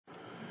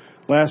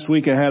Last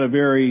week I had a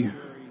very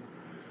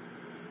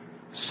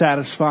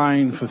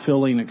satisfying,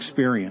 fulfilling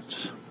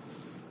experience.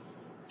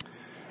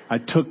 I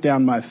took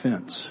down my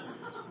fence.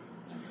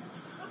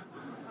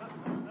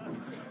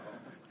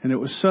 And it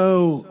was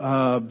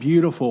so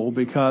beautiful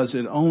because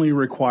it only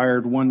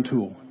required one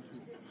tool,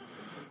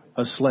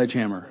 a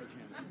sledgehammer.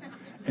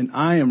 And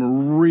I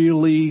am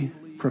really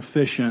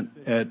proficient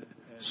at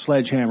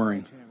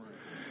sledgehammering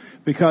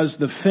because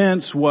the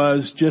fence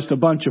was just a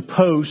bunch of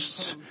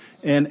posts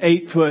and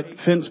 8-foot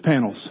fence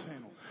panels.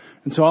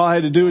 And so all I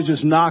had to do was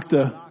just knock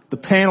the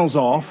panels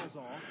off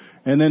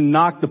and then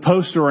knock the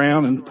post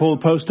around and pull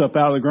the post up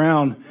out of the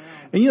ground.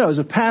 And as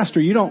a pastor,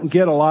 you don't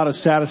get a lot of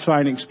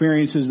satisfying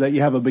experiences that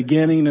you have a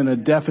beginning and a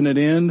definite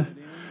end.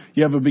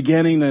 You have a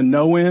beginning and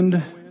no end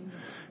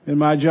in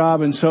my job.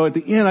 And so at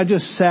the end, I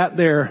just sat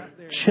there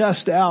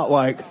chest out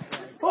like,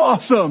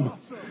 awesome.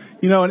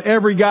 And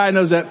every guy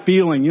knows that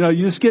feeling.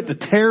 You just get to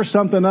tear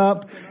something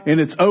up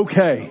and it's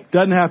okay.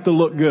 Doesn't have to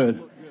look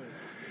good.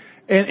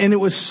 And it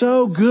was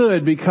so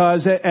good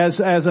because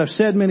as I've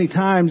said many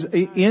times,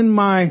 in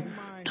my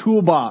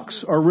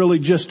toolbox are really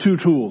just two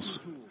tools,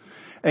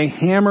 a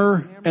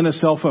hammer and a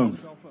cell phone.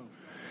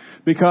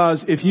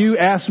 Because if you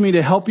ask me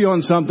to help you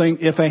on something,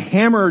 if a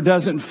hammer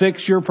doesn't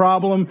fix your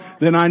problem,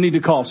 then I need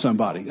to call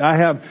somebody. I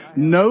have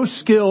no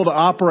skill to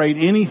operate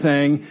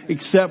anything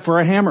except for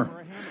a hammer.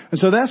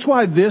 And so that's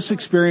why this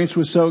experience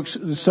was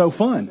so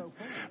fun.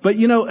 But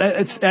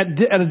it's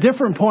at a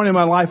different point in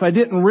my life, I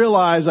didn't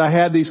realize I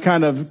had these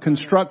kind of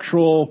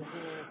constructural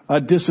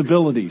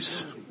disabilities.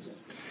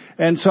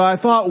 And so I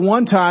thought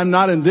one time,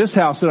 not in this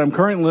house that I'm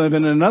currently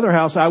living in, another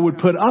house, I would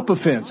put up a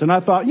fence. And I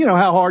thought,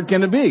 how hard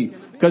can it be?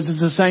 Because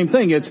it's the same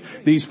thing. It's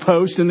these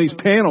posts and these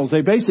panels.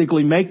 They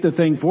basically make the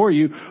thing for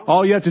you.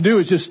 All you have to do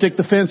is just stick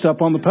the fence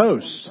up on the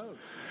posts.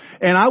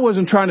 And I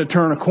wasn't trying to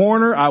turn a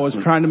corner. I was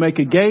trying to make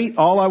a gate.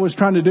 All I was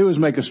trying to do was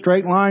make a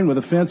straight line with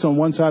a fence on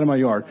one side of my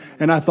yard.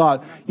 And I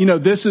thought,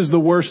 this is the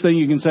worst thing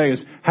you can say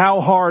is,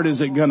 how hard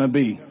is it going to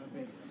be?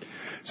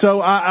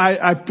 So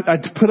I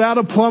put out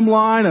a plumb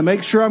line. I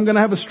make sure I'm going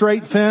to have a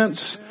straight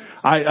fence.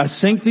 I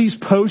sink these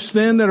posts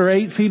in that are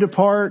 8 feet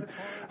apart.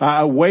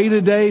 I wait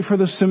a day for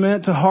the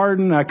cement to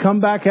harden. I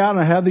come back out and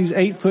I have these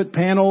 8-foot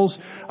panels.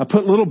 I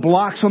put little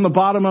blocks on the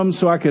bottom of them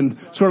so I can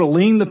sort of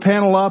lean the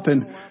panel up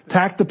and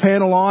tack the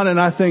panel on. And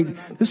I think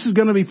this is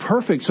going to be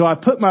perfect. So I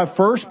put my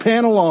first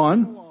panel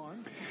on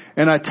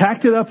and I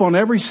tacked it up on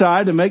every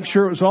side to make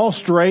sure it was all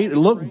straight. It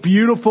looked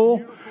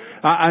beautiful.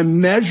 I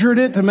measured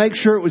it to make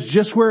sure it was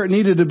just where it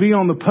needed to be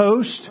on the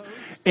post.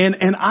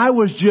 And I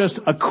was just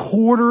a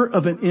quarter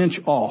of an inch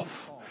off.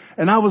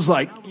 And I was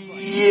like,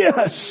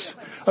 yes,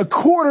 a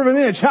quarter of an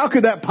inch. How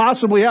could that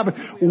possibly happen?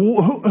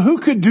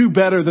 Who could do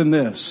better than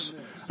this?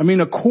 I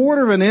mean, a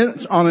quarter of an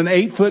inch on an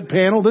 8-foot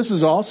panel. This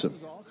is awesome.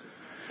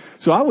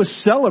 So I was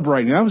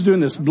celebrating. I was doing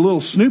this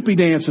little Snoopy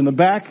dance in the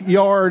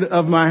backyard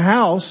of my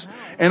house.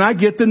 And I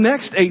get the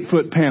next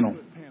 8-foot panel.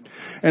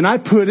 And I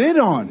put it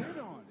on.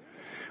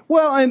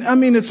 Well, and I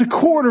mean, it's a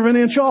quarter of an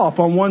inch off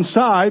on one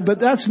side, but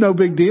that's no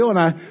big deal. And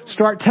I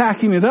start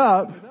tacking it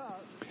up.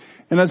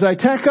 And as I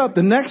tack up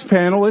the next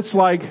panel, it's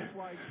like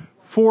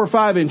 4 or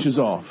 5 inches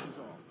off.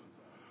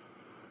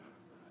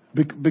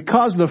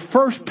 Because the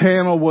first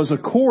panel was a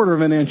quarter of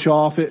an inch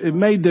off, it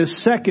made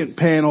this second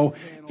panel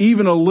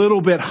even a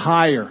little bit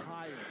higher.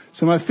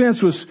 So my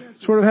fence was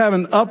sort of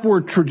having an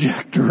upward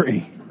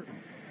trajectory.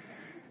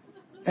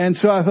 And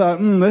so I thought,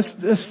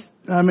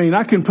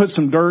 I can put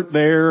some dirt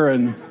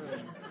there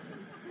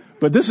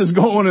but this is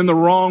going in the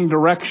wrong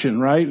direction,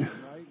 right?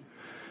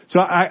 So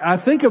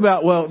I think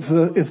about,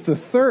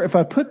 if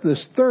I put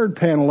this third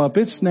panel up,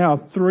 it's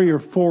now 3 or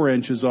 4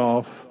 inches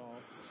off.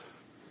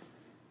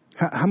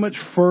 How much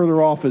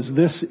further off is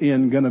this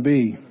end going to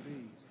be?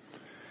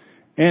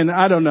 And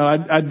I don't know.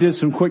 I did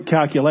some quick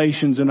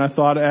calculations and I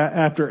thought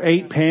after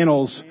 8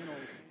 panels,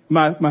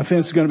 my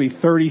fence is going to be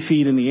 30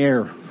 feet in the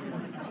air.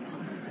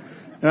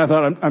 And I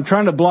thought, I'm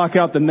trying to block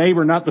out the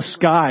neighbor, not the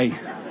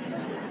sky.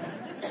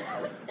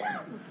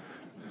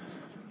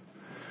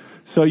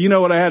 So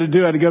what I had to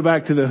do? I had to go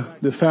back to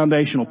the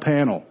foundational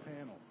panel.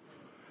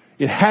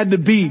 It had to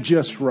be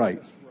just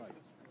right.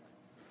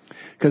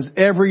 Because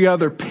every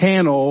other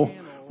panel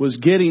was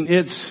getting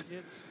its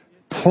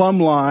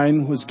plumb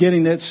line, was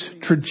getting its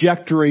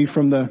trajectory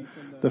from the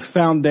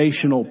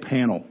foundational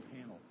panel.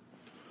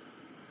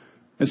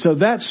 And so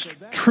that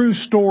true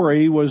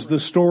story was the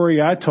story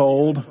I've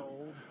told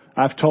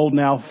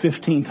now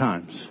 15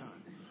 times.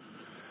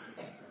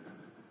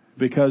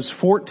 Because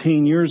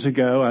 14 years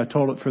ago, I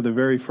told it for the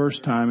very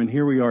first time, and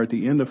here we are at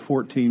the end of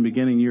 14,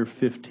 beginning year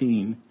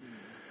 15.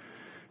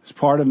 It's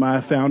part of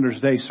my Founders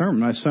Day sermon.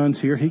 My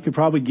son's here. He could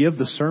probably give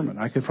the sermon.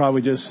 I could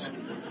probably just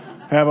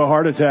have a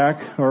heart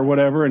attack or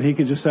whatever, and he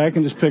could just say, I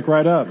can just pick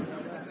right up.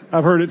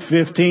 I've heard it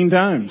 15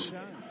 times.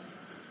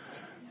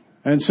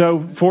 And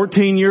so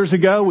 14 years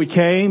ago, we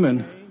came,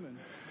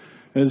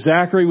 and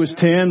Zachary was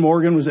 10,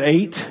 Morgan was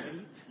 8.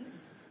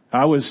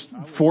 I was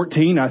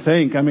 14, I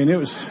think. I mean, it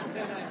was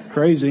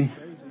crazy.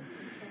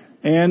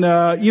 And,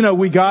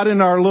 we got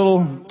in our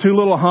two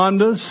little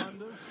Hondas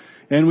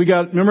And we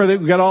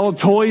got all the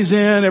toys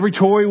in, every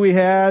toy we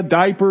had,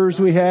 diapers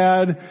we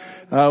had.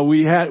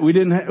 We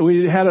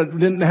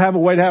didn't have a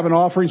way to have an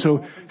offering.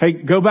 So, hey,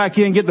 go back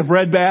in, get the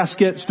bread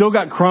basket. Still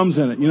got crumbs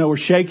in it. We're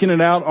shaking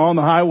it out on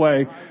the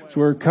highway.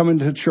 So we're coming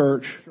to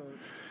church.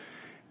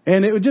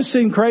 And it would just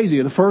seem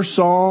crazy. The first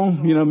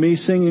song, me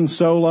singing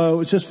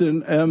solo. It's just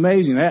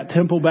amazing. At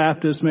Temple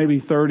Baptist, maybe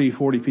 30,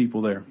 40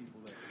 people there.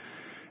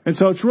 And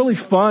so it's really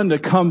fun to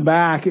come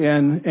back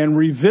and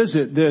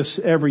revisit this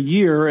every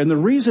year. And the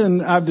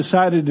reason I've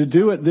decided to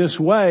do it this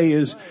way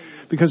is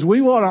because we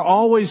want to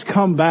always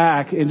come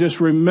back and just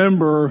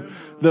remember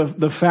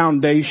the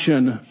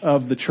foundation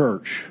of the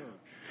church.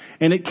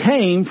 And it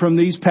came from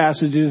these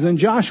passages in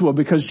Joshua,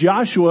 because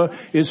Joshua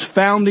is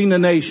founding a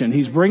nation.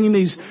 He's bringing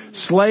these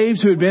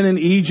slaves who had been in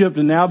Egypt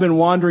and now been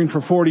wandering for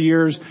 40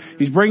 years.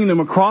 He's bringing them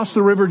across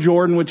the River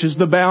Jordan, which is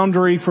the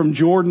boundary from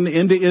Jordan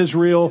into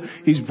Israel.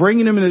 He's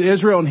bringing them into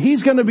Israel, and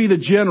he's going to be the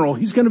general.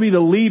 He's going to be the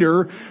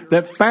leader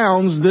that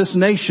founds this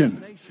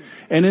nation.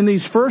 And in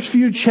these first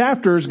few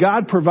chapters,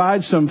 God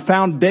provides some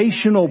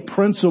foundational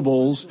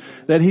principles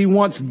that He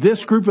wants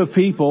this group of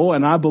people,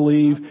 and I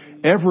believe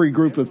every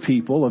group of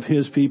people, of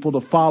His people,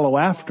 to follow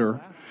after.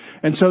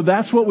 And so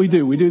that's what we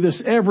do. We do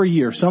this every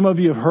year. Some of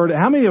you have heard it.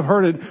 How many have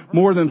heard it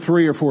more than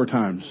 3 or 4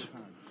 times?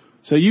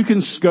 So you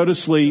can go to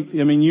sleep.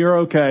 You're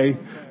okay.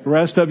 The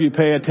rest of you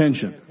pay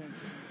attention.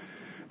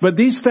 But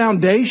these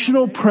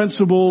foundational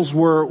principles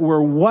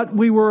were what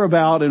we were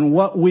about and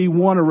what we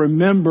want to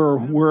remember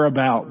we're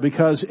about.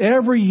 Because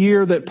every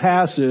year that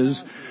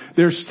passes,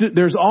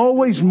 there's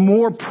always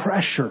more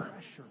pressure.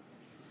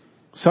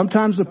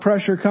 Sometimes the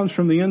pressure comes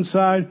from the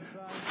inside.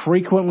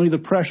 Frequently the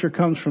pressure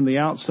comes from the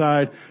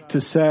outside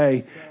to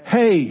say,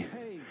 hey,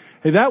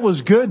 that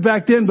was good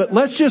back then, but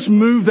let's just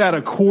move that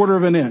 1/4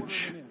 of an inch.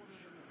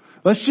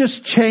 Let's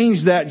just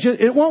change that.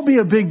 It won't be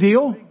a big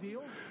deal.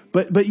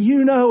 But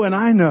and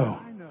I know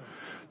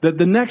that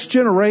the next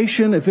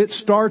generation, if it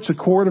starts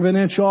 1/4 of an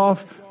inch off,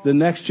 the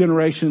next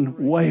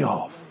generation way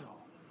off.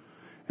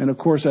 And of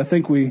course, I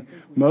think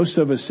most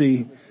of us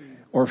see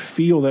or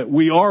feel that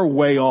we are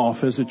way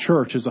off as a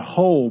church as a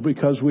whole,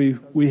 because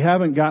we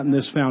haven't gotten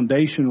this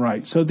foundation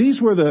right. So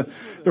there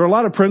are a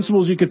lot of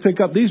principles you could pick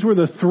up. These were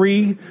the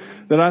 3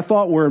 that I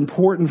thought were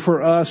important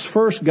for us.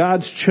 First,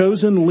 God's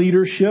chosen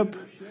leadership.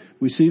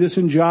 We see this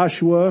in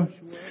Joshua.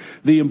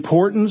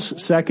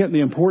 Second,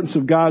 the importance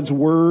of God's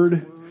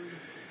word.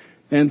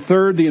 And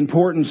third, the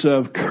importance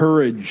of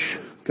courage.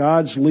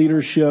 God's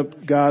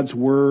leadership, God's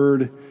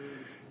word,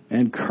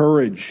 and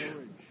courage.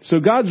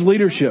 So God's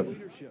leadership.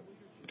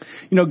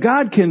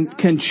 God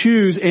can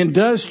choose and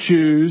does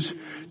choose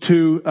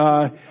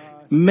to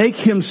make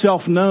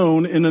Himself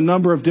known in a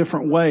number of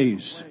different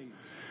ways.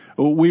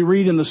 We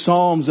read in the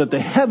Psalms that the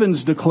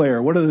heavens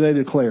declare. What do they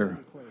declare?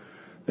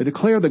 They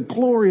declare the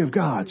glory of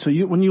God. So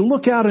when you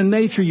look out in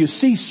nature, you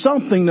see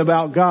something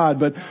about God.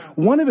 But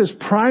one of His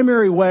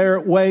primary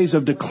ways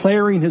of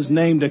declaring His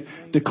name,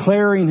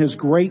 declaring His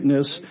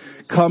greatness,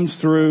 comes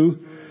through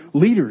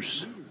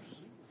leaders.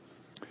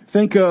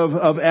 Think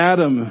of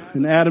Adam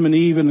and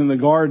Eve in the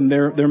garden.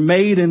 They're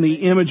made in the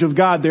image of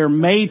God. They're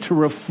made to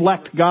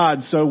reflect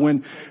God. So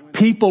when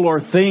people or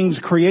things,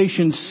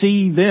 creation,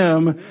 see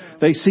them,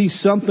 they see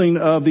something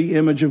of the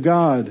image of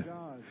God.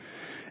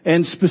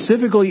 And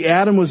specifically,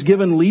 Adam was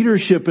given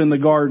leadership in the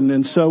garden.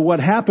 And so what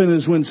happened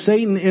is when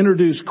Satan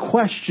introduced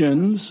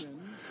questions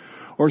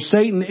or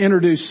Satan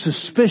introduced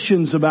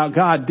suspicions about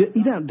God,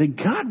 did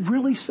God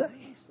really say?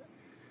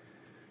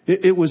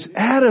 It was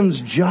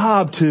Adam's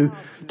job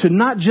to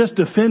not just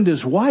defend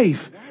his wife,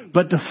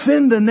 but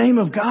defend the name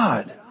of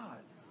God.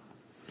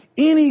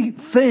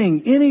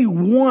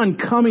 Anyone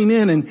coming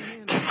in and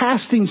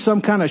casting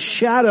some kind of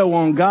shadow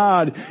on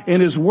God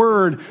and His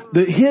Word,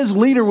 that his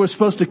leader was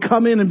supposed to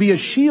come in and be a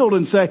shield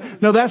and say,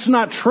 no, that's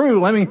not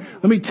true. Let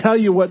me tell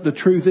you what the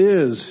truth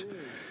is.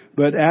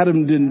 But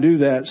Adam didn't do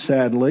that,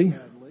 sadly.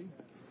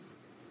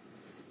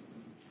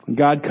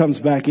 God comes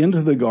back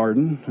into the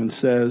garden and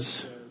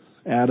says,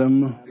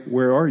 Adam,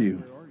 where are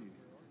you?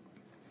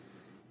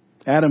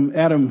 Adam,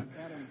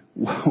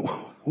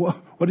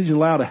 what did you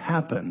allow to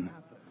happen?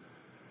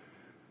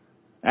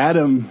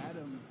 Adam,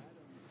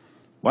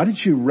 why did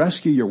you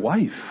rescue your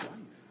wife?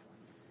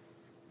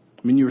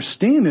 You were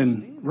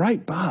standing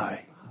right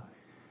by.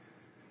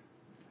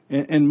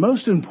 And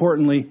most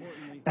importantly,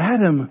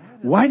 Adam,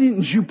 why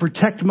didn't you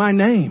protect my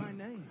name?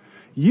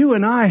 You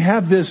and I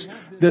have this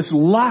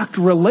locked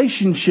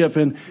relationship,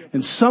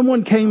 and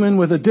someone came in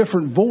with a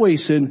different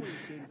voice,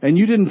 and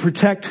you didn't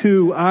protect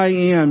who I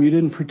am. You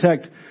didn't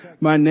protect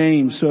my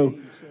name. So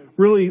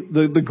really,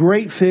 the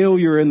great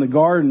failure in the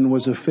garden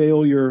was a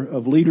failure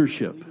of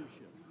leadership.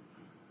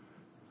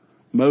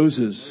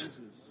 Moses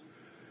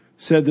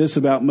said this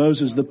about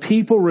Moses: the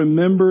people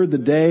remember the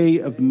day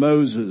of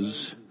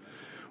Moses,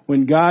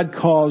 when God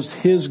caused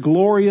His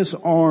glorious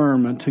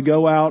arm to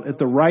go out at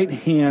the right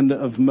hand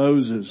of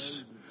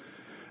Moses.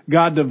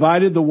 God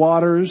divided the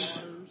waters.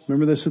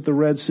 Remember this at the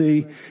Red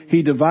Sea?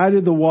 He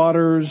divided the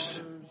waters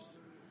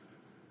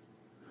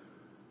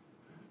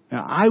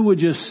Now,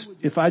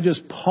 if I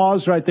just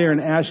paused right there and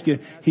asked you,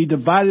 He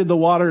divided the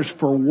waters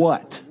for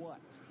what?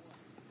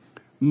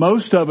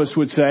 Most of us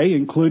would say,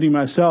 including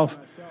myself,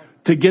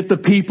 to get the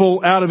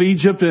people out of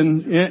Egypt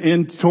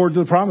and toward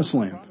the promised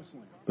land.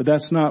 But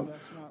that's not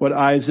what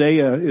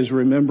Isaiah is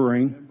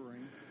remembering.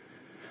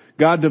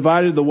 God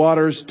divided the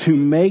waters to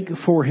make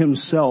for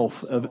Himself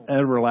an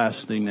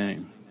everlasting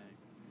name.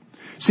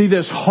 See,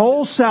 this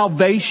whole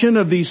salvation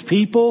of these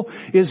people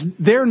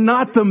they're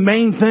not the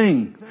main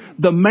thing.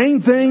 The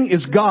main thing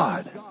is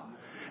God.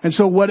 And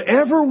so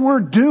whatever we're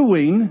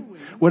doing,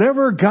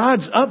 whatever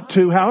God's up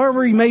to,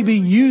 however He may be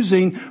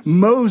using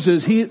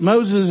Moses,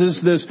 Moses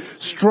is this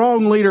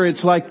strong leader.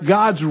 It's like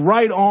God's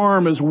right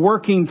arm is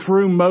working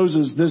through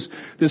Moses,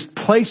 this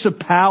place of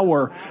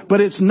power. But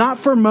it's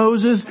not for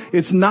Moses.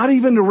 It's not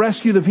even to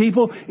rescue the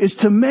people. It's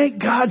to make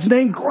God's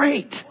name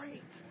great.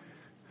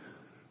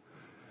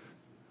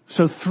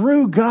 So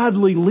through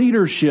godly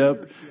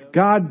leadership,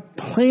 God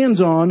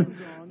plans on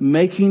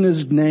making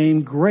His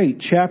name great.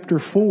 Chapter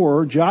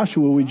 4,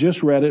 Joshua, we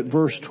just read it,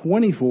 verse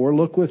 24.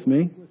 Look with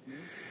me.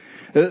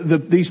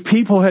 These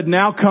people had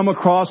now come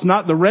across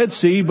not the Red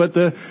Sea, but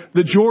the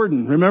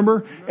Jordan,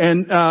 remember?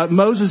 And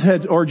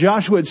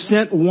Joshua had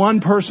sent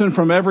one person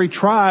from every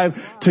tribe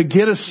to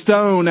get a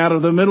stone out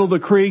of the middle of the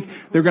creek.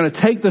 They're going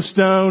to take the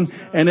stone,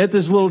 and at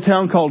this little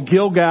town called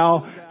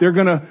Gilgal, they're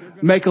going to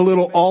make a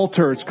little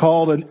altar. It's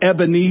called an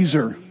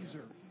Ebenezer.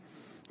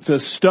 It's a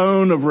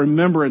stone of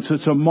remembrance.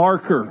 It's a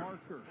marker.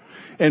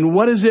 And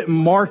what is it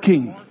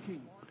marking?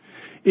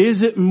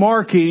 Is it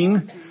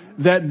marking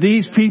that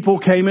these people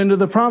came into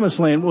the promised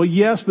land? Well,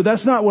 yes, but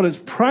that's not what it's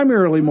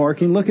primarily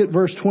marking. Look at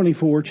verse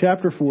 24,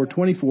 chapter 4,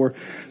 24.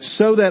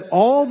 So that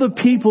all the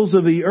peoples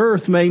of the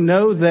earth may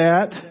know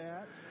that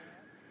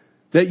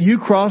you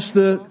crossed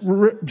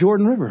the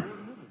Jordan River.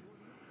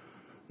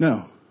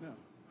 No.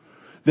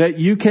 That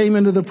you came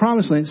into the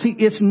promised land. See,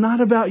 it's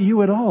not about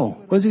you at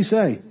all. What does he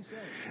say?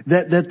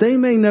 That they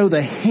may know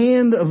the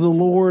hand of the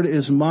Lord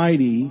is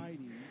mighty,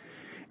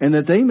 and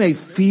that they may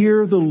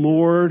fear the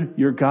Lord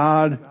your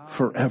God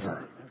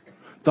forever.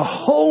 The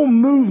whole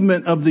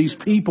movement of these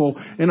people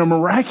in a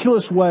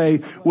miraculous way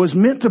was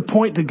meant to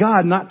point to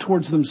God, not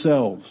towards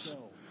themselves.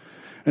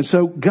 And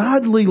so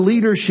godly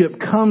leadership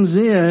comes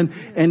in,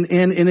 and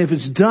if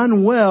it's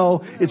done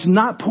well, it's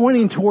not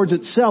pointing towards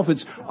itself.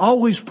 It's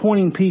always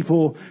pointing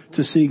people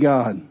to see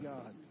God.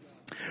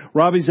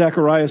 Ravi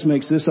Zacharias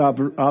makes this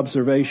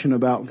observation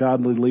about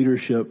godly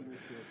leadership.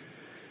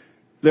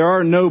 There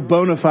are no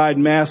bona fide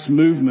mass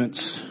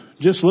movements.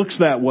 Just looks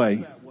that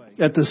way.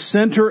 At the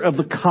center of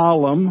the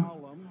column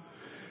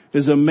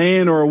is a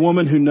man or a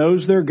woman who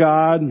knows their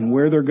God and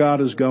where their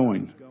God is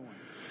going.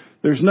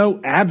 There's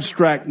no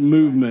abstract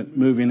movement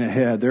moving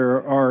ahead.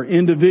 There are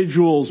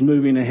individuals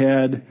moving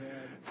ahead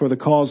for the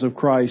cause of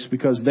Christ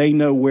because they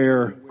know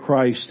where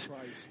Christ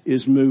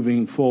is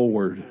moving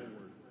forward.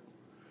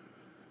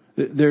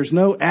 There's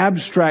no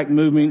abstract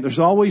movement. There's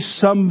always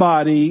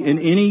somebody in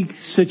any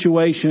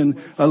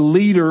situation, a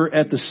leader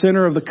at the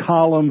center of the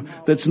column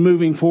that's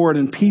moving forward,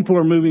 and people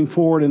are moving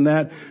forward in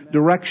that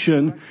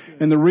direction.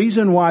 And the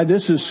reason why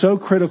this is so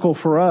critical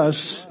for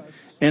us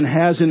and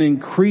has an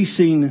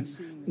increasing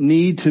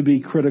need to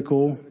be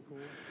critical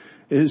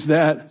is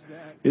that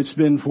it's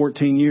been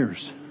 14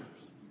 years.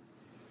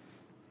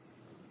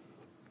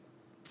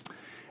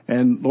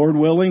 And Lord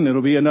willing,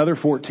 it'll be another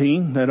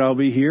 14 that I'll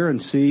be here and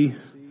see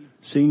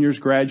seniors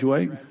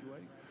graduate.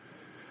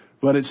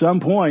 But at some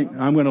point,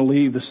 I'm going to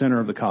leave the center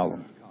of the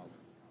column.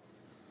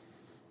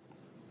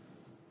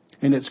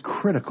 And it's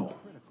critical.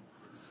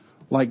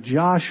 Like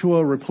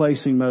Joshua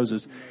replacing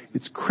Moses,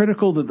 it's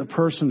critical that the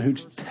person who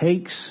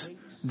takes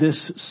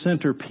this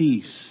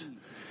centerpiece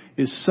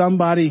is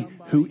somebody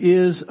who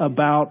is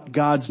about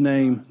God's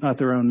name, not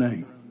their own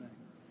name.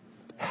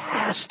 It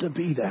has to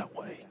be that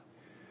way.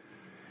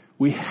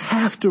 We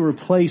have to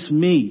replace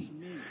me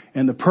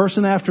and the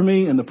person after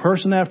me and the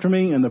person after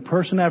me and the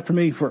person after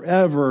me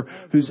forever,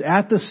 who's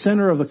at the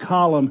center of the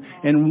column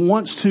and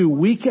wants to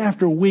week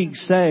after week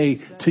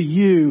say to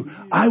you,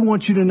 I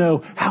want you to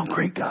know how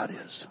great God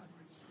is.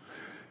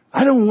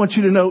 I don't want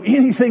you to know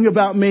anything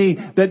about me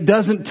that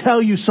doesn't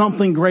tell you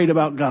something great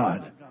about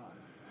God.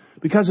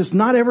 Because it's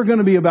not ever going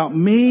to be about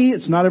me.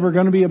 It's not ever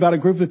going to be about a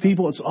group of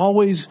people. It's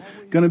always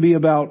going to be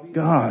about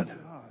God.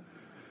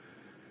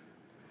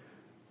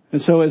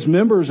 And so as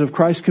members of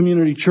Christ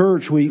Community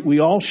Church, we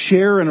all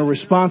share in a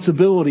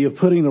responsibility of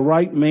putting the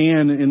right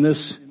man in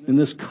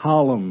this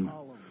column.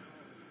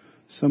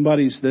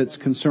 Somebody that's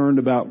concerned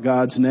about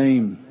God's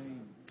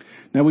name.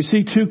 Now we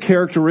see two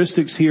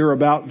characteristics here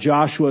about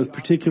Joshua,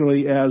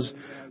 particularly as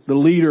the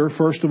leader.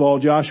 First of all,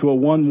 Joshua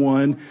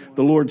 1:1,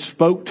 the Lord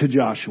spoke to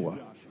Joshua.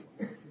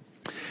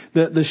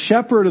 The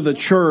shepherd of the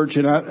church,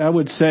 and I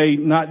would say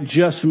not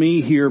just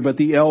me here, but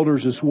the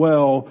elders as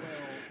well,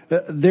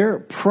 their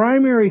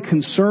primary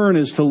concern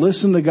is to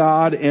listen to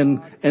God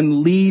and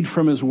lead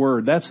from His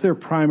Word. That's their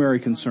primary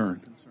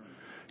concern.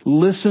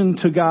 Listen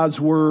to God's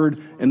Word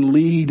and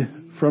lead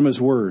from His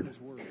Word.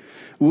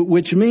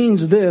 Which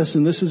means this,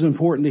 and this is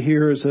important to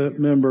hear as a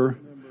member,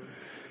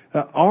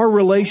 Our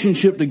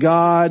relationship to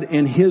God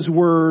and His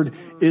Word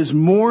is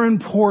more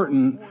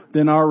important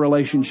than our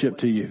relationship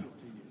to you.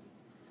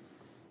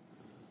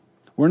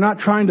 We're not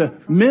trying to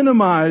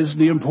minimize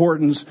the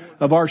importance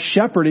of our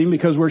shepherding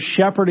because we're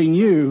shepherding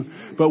you,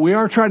 but we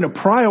are trying to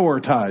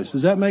prioritize.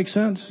 Does that make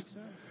sense?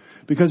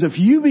 Because if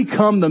you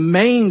become the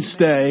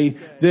mainstay,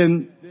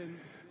 then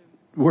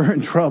we're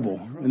in trouble.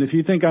 And if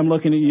you think I'm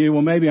looking at you,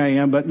 well, maybe I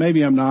am, but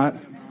maybe I'm not.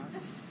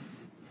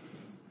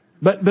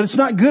 But it's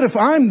not good if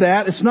I'm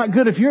that. It's not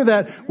good if you're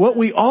that. What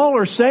we all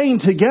are saying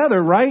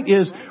together, right,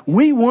 is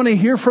we want to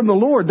hear from the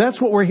Lord. That's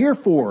what we're here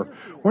for.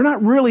 We're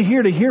not really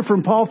here to hear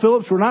from Paul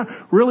Phillips. We're not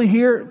really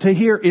here to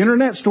hear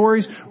internet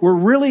stories. We're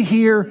really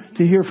here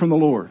to hear from the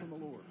Lord.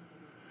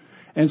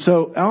 And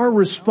so our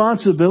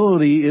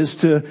responsibility is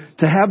to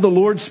have the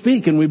Lord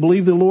speak. And we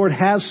believe the Lord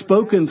has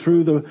spoken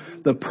through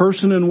the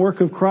person and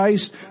work of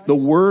Christ, the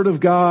Word of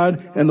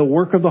God, and the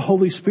work of the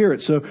Holy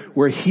Spirit. So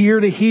we're here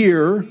to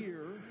hear.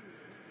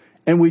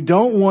 And we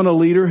don't want a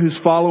leader who's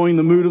following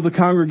the mood of the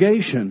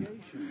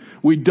congregation.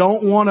 We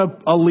don't want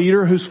a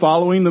leader who's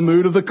following the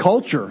mood of the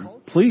culture.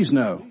 Please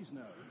no.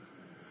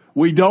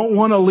 We don't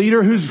want a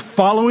leader who's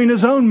following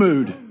his own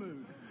mood.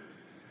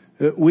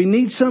 We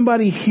need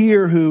somebody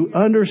here who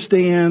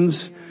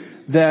understands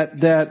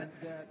that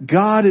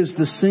God is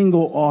the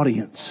single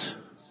audience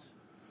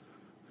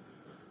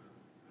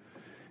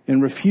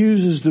and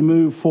refuses to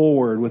move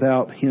forward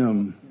without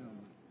Him.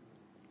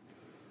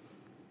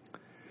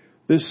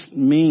 This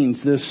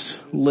means this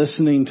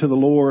listening to the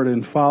Lord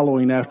and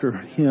following after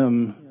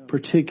Him,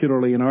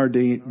 particularly in our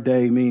day,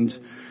 means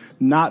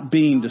not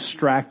being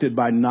distracted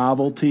by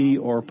novelty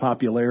or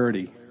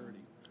popularity.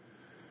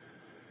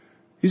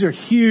 These are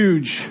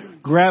huge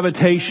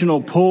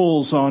gravitational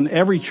pulls on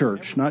every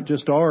church, not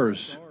just ours,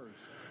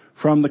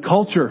 from the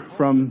culture,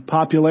 from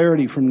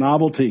popularity, from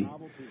novelty.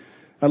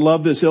 I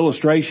love this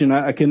illustration.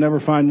 I can never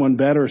find one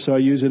better, so I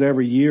use it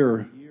every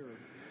year.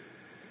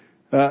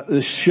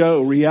 This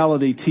show,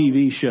 reality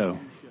TV show.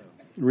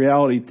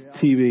 Reality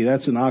TV,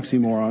 that's an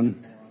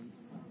oxymoron.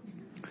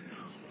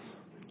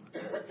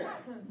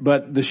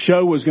 But the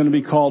show was going to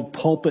be called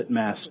Pulpit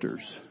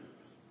Masters.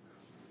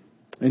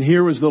 And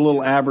here was the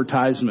little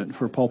advertisement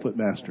for Pulpit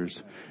Masters.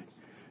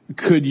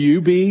 Could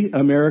you be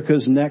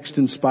America's next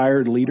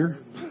inspired leader?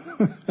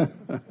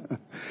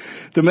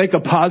 To make a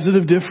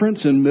positive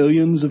difference in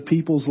millions of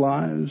people's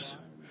lives?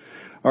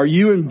 Are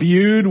you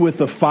imbued with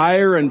the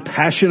fire and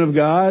passion of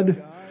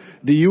God?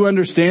 Do you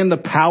understand the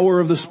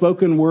power of the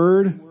spoken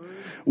word?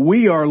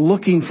 We are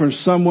looking for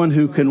someone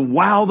who can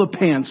wow the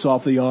pants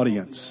off the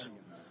audience.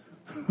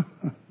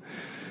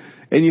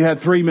 And you had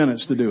 3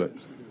 minutes to do it.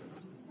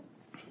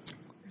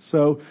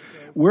 So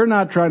we're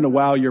not trying to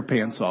wow your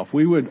pants off.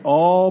 We would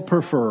all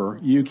prefer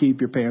you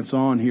keep your pants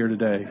on here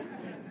today.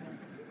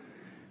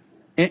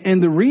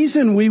 And the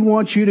reason we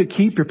want you to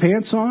keep your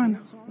pants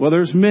on, well,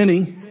 there's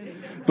many,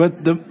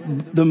 but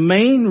the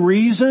main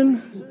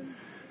reason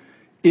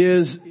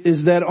is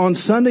that on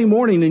Sunday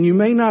morning, and you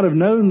may not have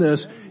known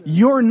this,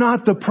 you're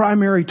not the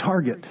primary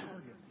target.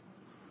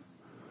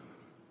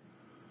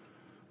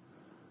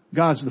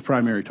 God's the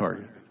primary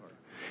target.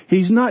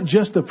 He's not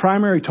just the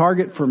primary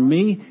target for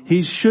me.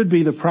 He should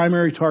be the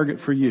primary target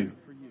for you.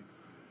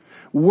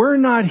 We're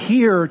not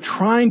here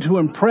trying to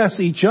impress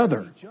each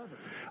other.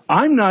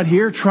 I'm not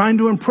here trying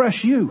to impress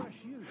you.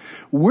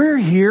 We're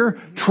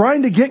here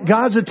trying to get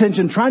God's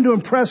attention, trying to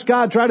impress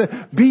God, try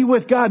to be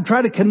with God,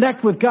 try to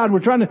connect with God. We're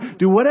trying to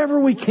do whatever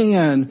we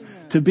can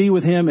to be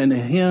with Him and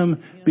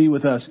Him be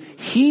with us.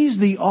 He's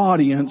the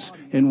audience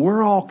and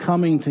we're all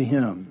coming to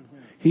Him.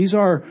 He's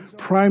our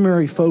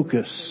primary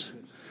focus.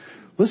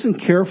 Listen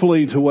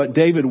carefully to what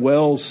David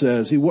Wells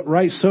says. He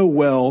writes so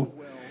well.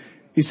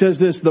 He says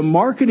this: the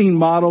marketing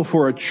model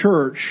for a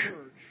church,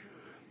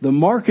 the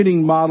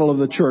marketing model of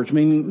the church,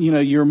 meaning,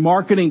 you're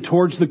marketing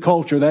towards the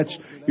culture, that's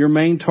your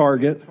main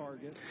target,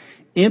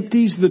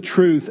 empties the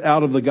truth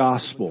out of the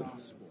gospel.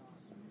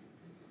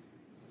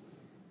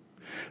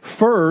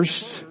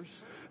 First,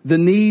 the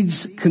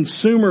needs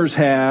consumers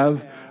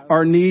have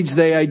are needs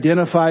they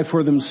identify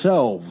for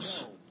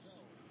themselves.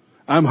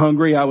 I'm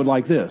hungry, I would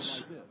like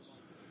this.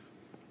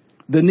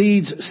 The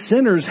needs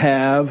sinners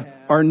have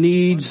are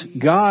needs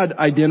God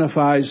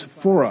identifies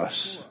for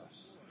us.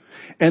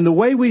 And the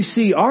way we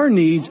see our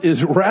needs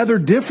is rather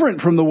different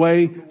from the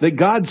way that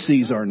God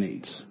sees our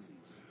needs.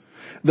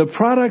 The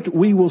product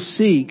we will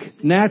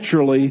seek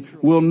naturally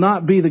will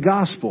not be the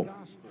gospel.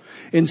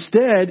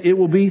 Instead, it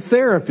will be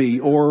therapy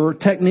or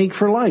technique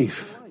for life.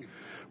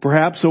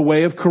 Perhaps a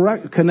way of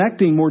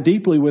connecting more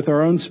deeply with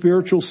our own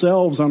spiritual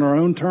selves on our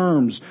own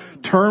terms.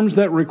 Terms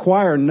that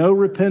require no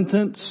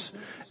repentance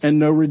and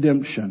no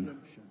redemption.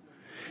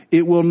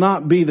 It will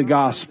not be the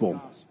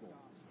gospel.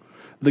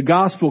 The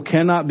gospel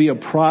cannot be a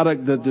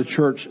product that the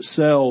church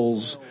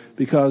sells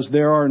because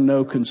there are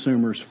no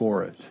consumers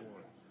for it.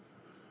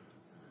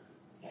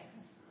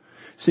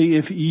 See,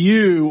 if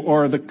you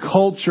or the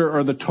culture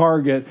or the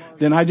target,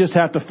 then I just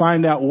have to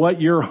find out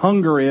what your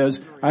hunger is.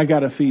 I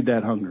got to feed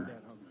that hunger.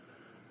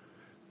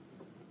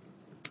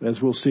 As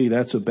we'll see,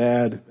 that's a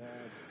bad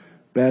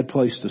Bad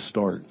place to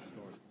start.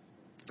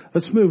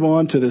 Let's move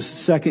on to the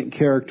second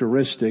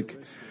characteristic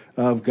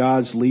of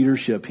God's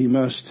leadership. He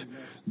must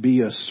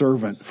be a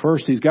servant.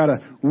 First, he's got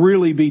to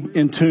really be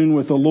in tune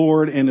with the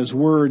Lord and His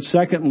Word.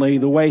 Secondly,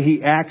 the way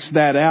he acts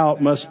that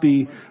out must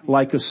be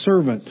like a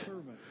servant.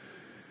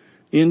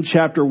 In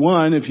chapter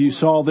 1, if you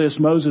saw this,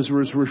 Moses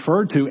was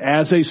referred to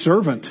as a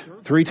servant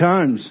 3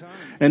 times.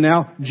 And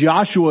now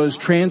Joshua is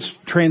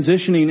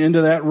transitioning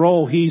into that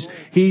role. He's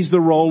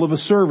the role of a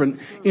servant.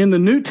 In the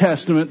New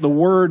Testament, the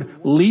word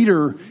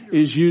leader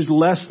is used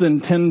less than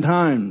 10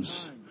 times.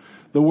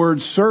 The word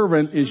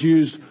servant is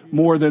used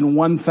more than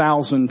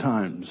 1,000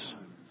 times.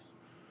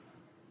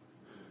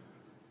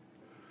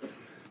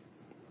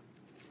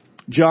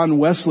 John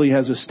Wesley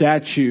has a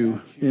statue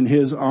in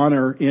his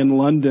honor in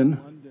London.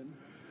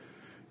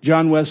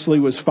 John Wesley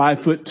was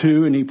 5'2"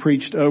 and he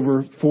preached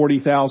over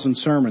 40,000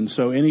 sermons.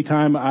 So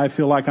anytime I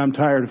feel like I'm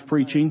tired of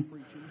preaching,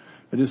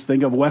 I just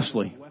think of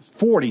Wesley.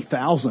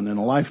 40,000 in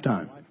a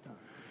lifetime.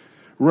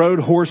 Rode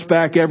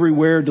horseback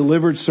everywhere,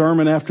 delivered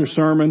sermon after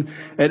sermon.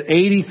 At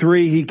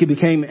 83, he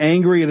became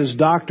angry at his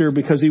doctor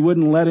because he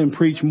wouldn't let him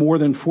preach more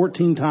than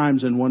 14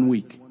 times in 1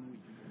 week.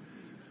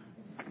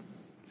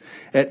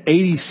 At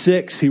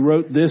 86, he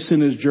wrote this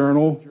in his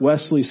journal,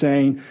 Wesley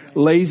saying,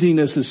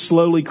 "Laziness is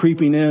slowly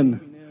creeping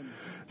in.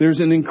 There's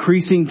an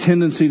increasing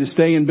tendency to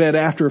stay in bed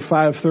after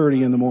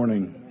 5:30 in the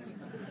morning."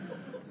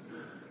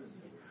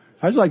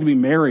 I'd just like to be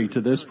married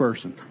to this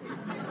person.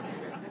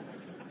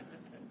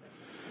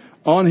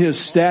 On his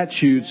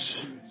statue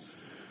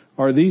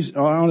are these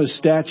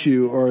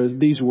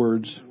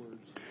words: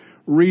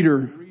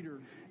 "Reader,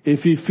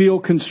 if you feel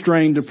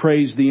constrained to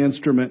praise the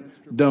instrument,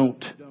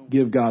 don't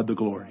give God the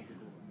glory."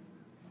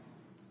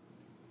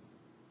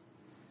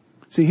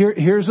 See,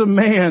 here's a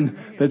man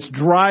that's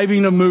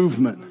driving a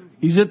movement.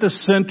 He's at the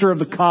center of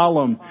the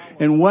column.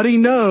 And what he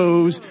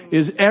knows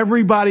is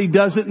everybody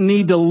doesn't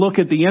need to look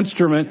at the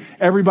instrument.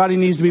 Everybody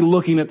needs to be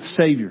looking at the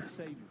Savior.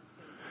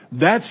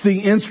 That's the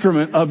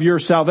instrument of your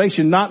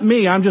salvation. Not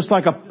me. I'm just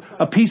like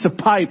a piece of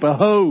pipe, a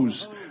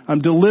hose.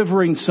 I'm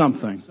delivering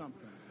something.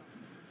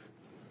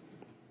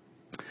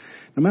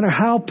 No matter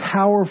how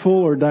powerful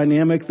or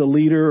dynamic the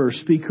leader or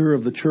speaker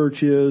of the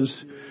church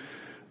is,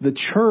 the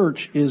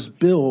church is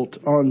built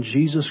on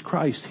Jesus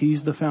Christ.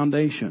 He's the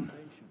foundation.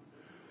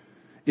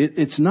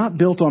 It's not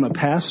built on a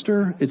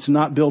pastor. It's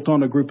not built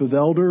on a group of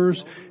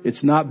elders.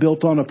 It's not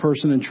built on a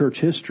person in church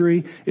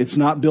history. It's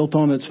not built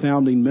on its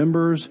founding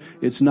members.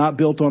 It's not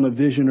built on a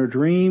vision or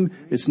dream.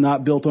 It's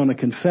not built on a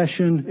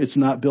confession. It's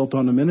not built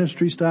on a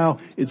ministry style.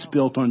 It's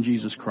built on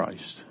Jesus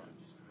Christ.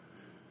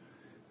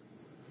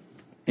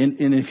 And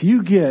if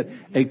you get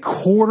a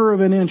quarter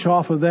of an inch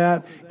off of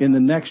that in the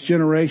next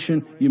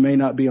generation, you may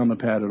not be on the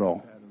pad at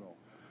all.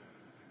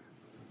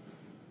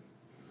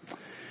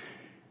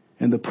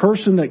 And the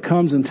person that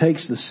comes and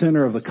takes the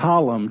center of the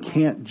column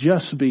can't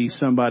just be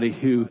somebody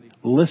who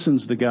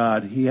listens to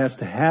God. He has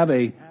to have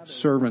a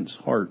servant's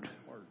heart.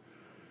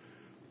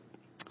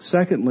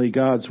 Secondly,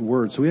 God's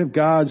Word. So we have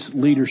God's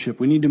leadership.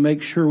 We need to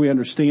make sure we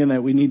understand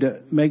that. We need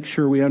to make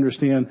sure we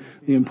understand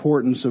the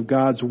importance of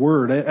God's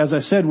Word. As I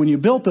said, when you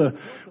build a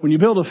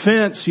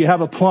fence, you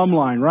have a plumb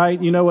line,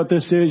 right? You know what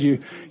this is?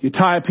 You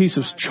tie a piece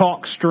of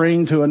chalk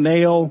string to a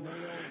nail,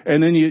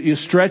 and then you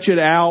stretch it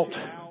out.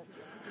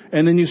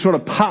 And then you sort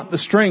of pop the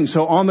string.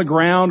 So on the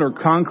ground or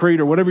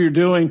concrete or whatever you're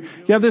doing,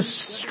 you have this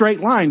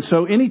straight line.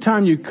 So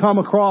anytime you come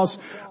across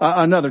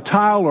another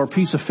tile or a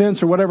piece of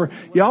fence or whatever,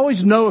 you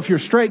always know if you're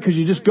straight because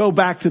you just go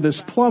back to this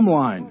plumb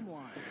line.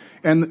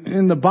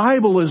 And the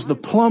Bible is the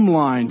plumb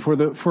line for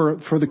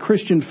the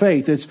Christian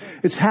faith.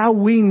 It's how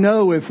we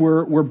know if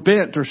we're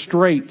bent or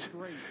straight.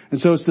 And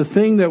so it's the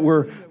thing that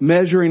we're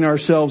measuring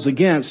ourselves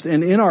against.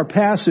 And in our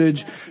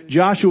passage,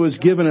 Joshua is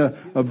given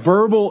a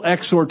verbal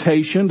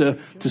exhortation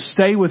to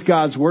stay with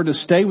God's Word, to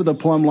stay with the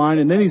plumb line.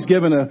 And then he's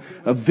given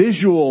a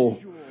visual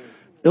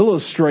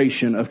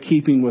illustration of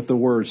keeping with the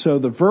Word. So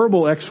the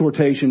verbal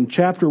exhortation,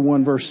 chapter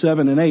 1, verse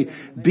 7 and 8.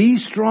 Be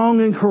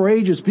strong and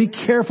courageous. Be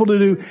careful to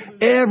do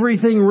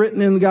everything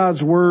written in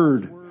God's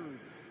Word.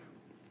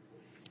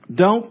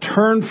 Don't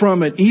turn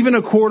from it even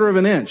a quarter of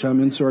an inch.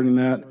 I'm inserting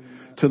that.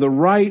 To the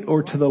right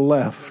or to the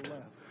left.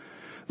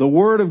 The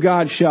Word of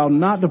God shall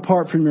not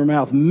depart from your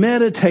mouth.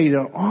 Meditate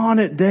on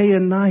it day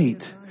and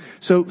night.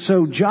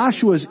 So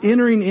Joshua is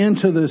entering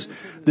into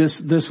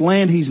this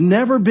land he's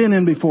never been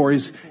in before.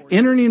 He's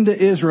entering into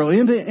Israel,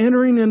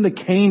 entering into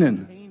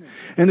Canaan.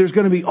 And there's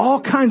going to be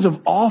all kinds of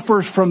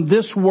offers from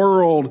this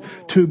world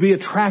to be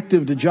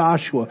attractive to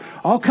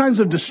Joshua. All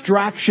kinds of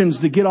distractions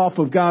to get off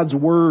of God's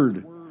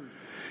Word.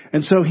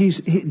 And so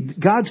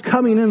God's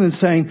coming in and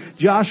saying,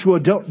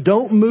 Joshua,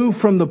 don't move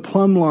from the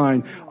plumb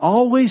line.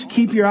 Always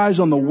keep your eyes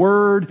on the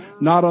Word,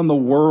 not on the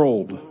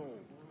world.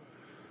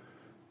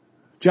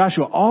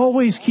 Joshua,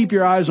 always keep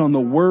your eyes on the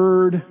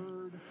Word,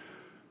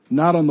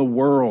 not on the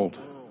world.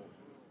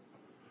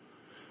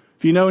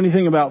 If you know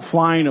anything about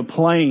flying a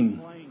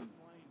plane,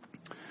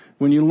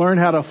 when you learn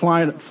how to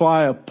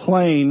fly a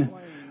plane,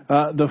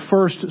 the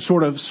first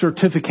sort of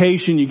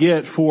certification you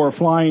get for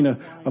flying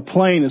a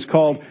plane is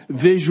called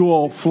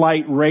visual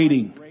flight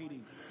rating.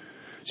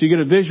 So you get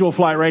a visual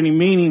flight rating,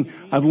 meaning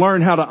I've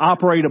learned how to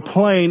operate a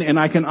plane, and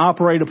I can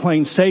operate a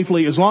plane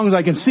safely as long as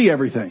I can see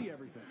everything.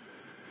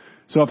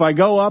 So if I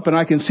go up and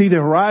I can see the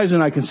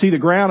horizon, I can see the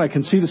ground, I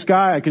can see the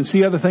sky, I can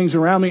see other things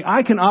around me,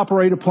 I can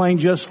operate a plane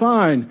just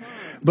fine.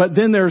 But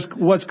then there's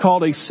what's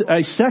called a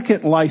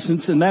second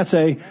license, and that's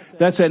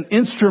an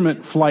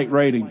instrument flight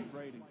rating.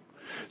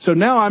 So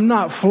now I'm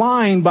not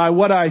flying by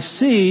what I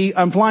see,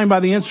 I'm flying by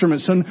the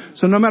instruments.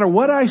 So no matter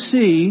what I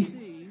see,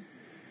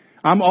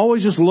 I'm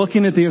always just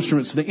looking at the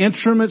instruments. The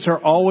instruments are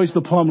always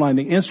the plumb line.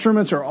 The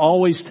instruments are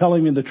always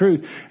telling me the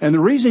truth. And the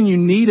reason you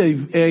need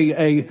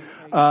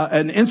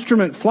an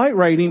instrument flight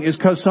rating is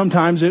because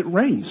sometimes it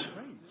rains.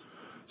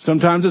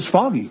 Sometimes it's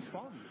foggy.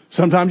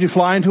 Sometimes you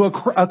fly into a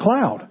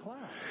cloud.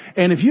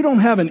 And if you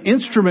don't have an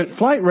instrument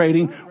flight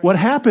rating, what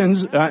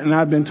happens, and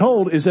I've been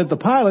told, is that the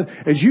pilot,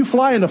 as you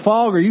fly into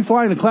fog or you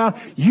fly in a cloud,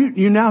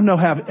 you now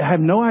have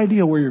no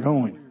idea where you're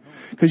going.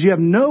 Because you have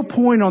no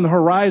point on the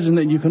horizon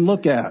that you can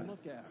look at.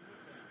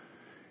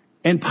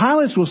 And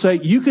pilots will say,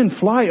 you can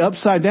fly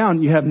upside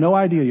down. You have no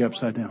idea you're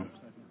upside down.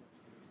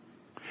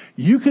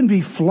 You can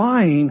be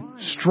flying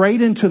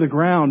straight into the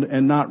ground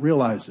and not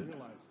realize it.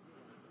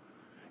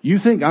 You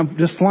think I'm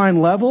just flying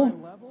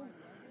level?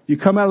 You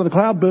come out of the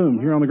cloud, boom,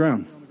 you're on the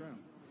ground.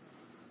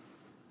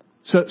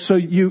 So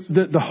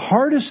the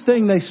hardest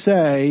thing they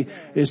say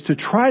is to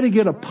try to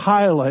get a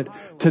pilot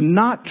to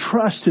not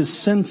trust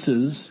his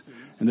senses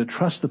and to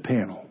trust the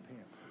panel.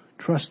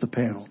 Trust the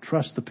panel.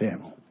 Trust the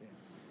panel.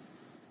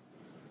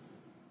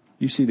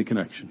 You see the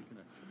connection.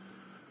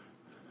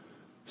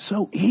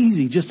 So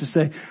easy just to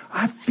say,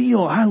 I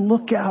feel, I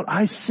look out,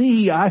 I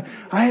see, I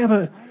have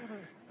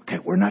okay,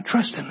 we're not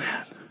trusting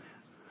that.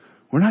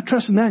 We're not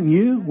trusting that in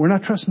you. We're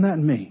not trusting that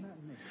in me.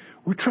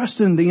 We're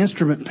trusting the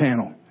instrument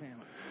panel.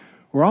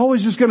 We're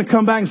always just going to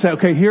come back and say,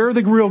 okay, here are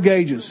the real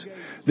gauges.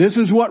 This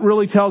is what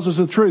really tells us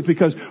the truth,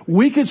 because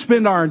we could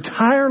spend our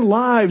entire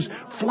lives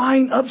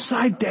flying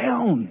upside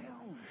down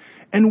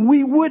and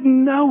we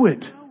wouldn't know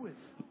it.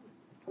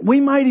 We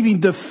might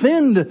even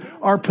defend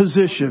our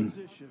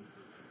position.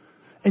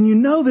 And you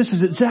know this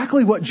is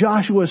exactly what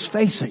Joshua is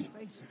facing.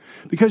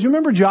 Because you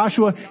remember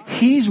Joshua,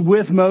 he's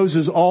with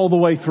Moses all the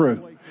way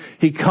through.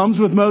 He comes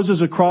with Moses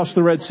across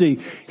the Red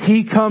Sea.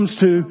 He comes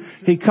through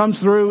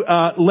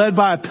led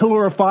by a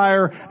pillar of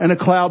fire and a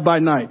cloud by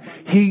night.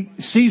 He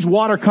sees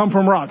water come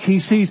from rock.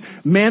 He sees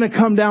manna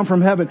come down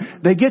from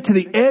heaven. They get to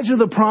the edge of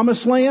the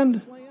promised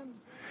land,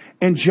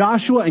 and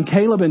Joshua and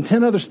Caleb and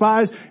 10 other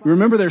spies, you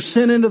remember they're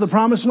sent into the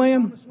promised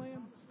land?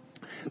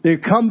 They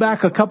come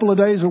back a couple of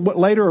days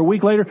later or a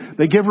week later.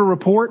 They give a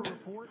report.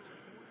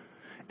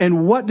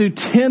 And what do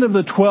 10 of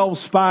the 12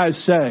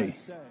 spies say?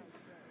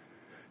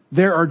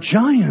 There are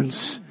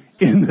giants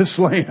in this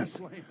land.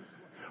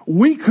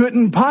 We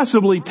couldn't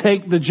possibly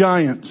take the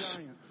giants.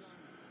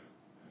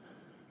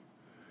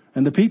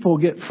 And the people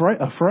get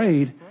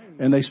afraid,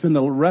 and they spend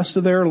the rest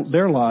of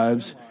their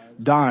lives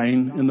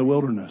dying in the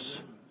wilderness.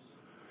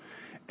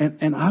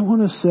 And I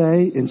want to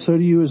say, and so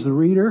do you as the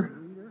reader,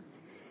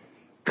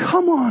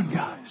 come on,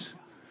 guys.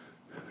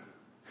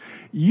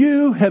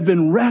 You have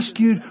been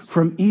rescued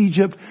from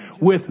Egypt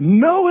with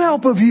no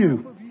help of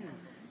you.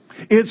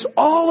 It's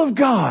all of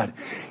God.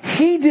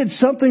 He did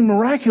something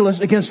miraculous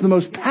against the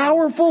most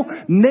powerful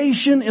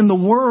nation in the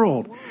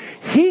world.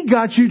 He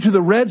got you to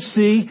the Red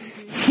Sea.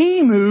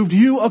 He moved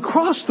you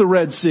across the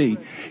Red Sea.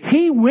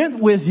 He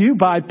went with you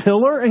by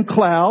pillar and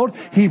cloud.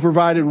 He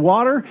provided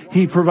water.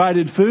 He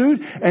provided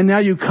food. And now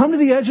you come to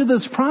the edge of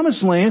this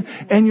promised land,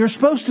 and you're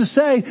supposed to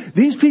say,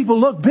 these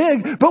people look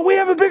big, but we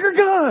have a bigger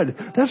God.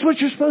 That's what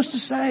you're supposed to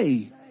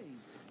say.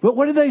 But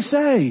what do they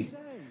say?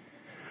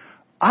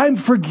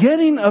 I'm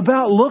forgetting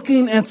about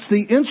looking at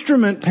the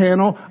instrument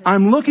panel.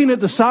 I'm looking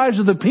at the size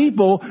of the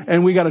people,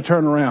 and we got to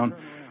turn around.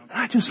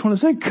 I just want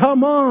to say,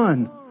 come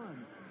on.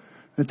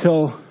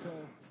 Until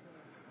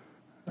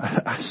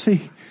I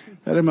see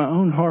that in my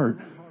own heart.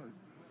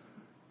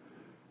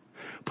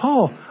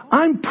 Paul,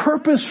 I'm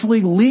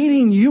purposefully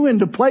leading you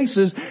into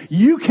places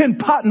you can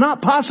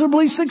not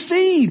possibly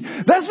succeed.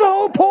 That's the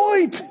whole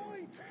point.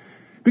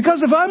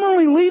 Because if I'm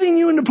only leading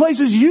you into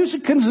places you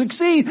can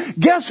succeed,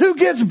 guess who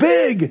gets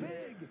big?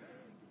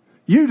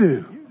 You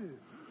do.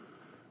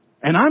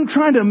 And I'm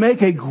trying to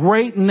make a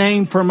great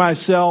name for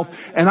myself,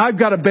 and I've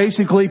got to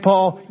basically,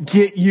 Paul,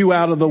 get you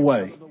out of the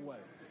way.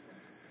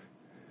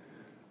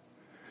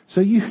 So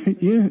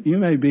you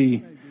may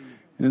be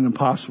in an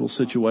impossible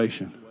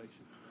situation.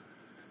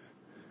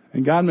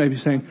 And God may be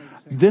saying,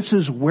 this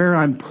is where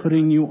I'm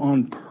putting you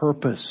on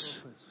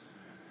purpose.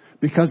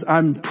 Because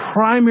I'm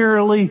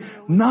primarily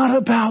not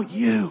about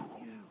you.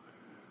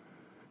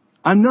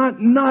 I'm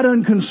not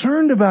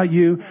unconcerned about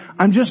you.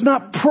 I'm just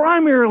not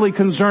primarily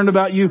concerned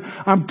about you.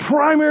 I'm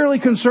primarily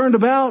concerned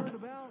about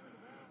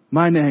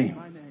my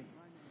name.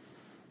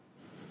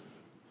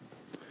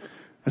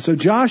 And so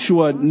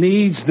Joshua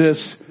needs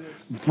this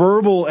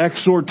verbal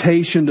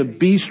exhortation to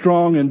be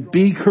strong and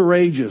be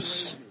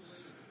courageous.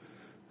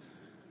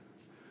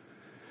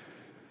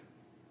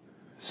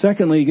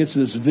 Secondly, he gets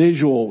this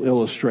visual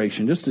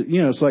illustration.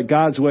 It's like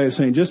God's way of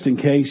saying, just in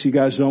case you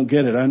guys don't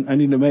get it, I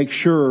need to make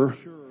sure.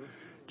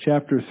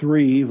 Chapter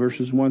 3,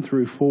 verses 1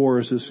 through 4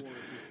 is this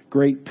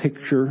great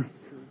picture.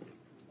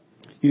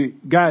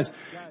 Guys,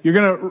 you're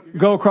going to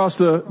go across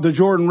the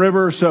Jordan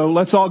River, so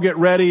let's all get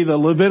ready. The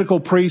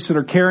Levitical priests that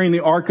are carrying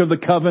the Ark of the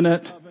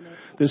Covenant,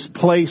 this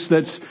place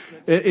that's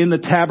in the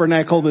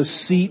tabernacle, the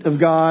seat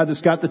of God,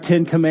 it's got the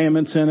 10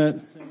 Commandments in it.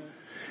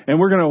 And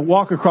we're going to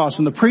walk across,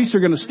 and the priests are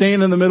going to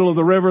stand in the middle of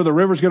the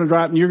river's going to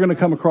dry up, and you're going to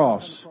come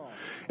across.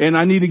 And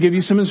I need to give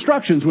you some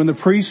instructions. When the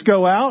priests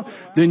go out,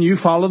 then you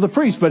follow the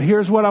priest. But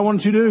here's what I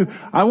want you to do.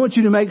 I want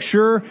you to make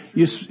sure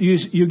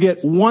you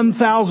get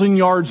 1,000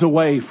 yards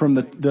away from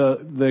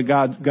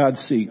God's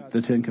seat,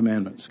 the 10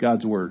 Commandments,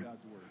 God's Word.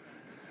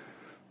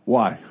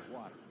 Why?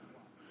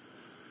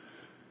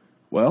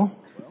 Well,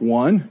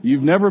 one,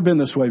 you've never been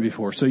this way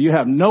before, so you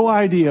have no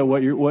idea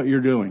what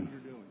you're doing.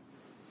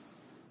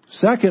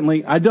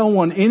 Secondly, I don't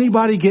want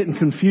anybody getting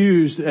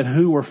confused at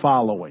who we're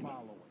following.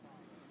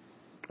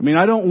 I mean,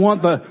 I don't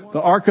want the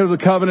Ark of the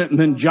Covenant and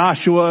then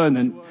Joshua and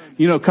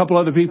then, a couple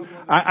other people.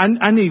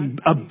 I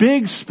need a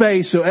big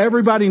space so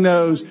everybody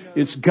knows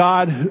it's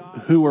God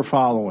who we're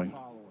following.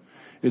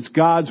 It's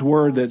God's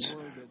Word that's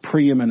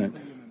preeminent.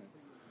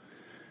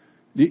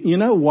 You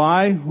know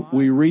why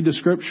we read the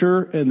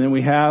Scripture and then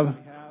we have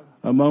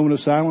a moment of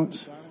silence?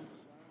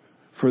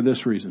 For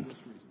this reason.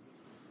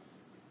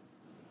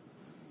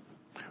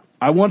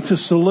 I want to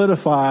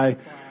solidify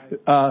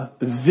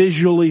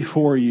visually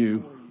for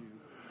you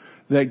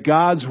that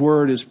God's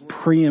Word is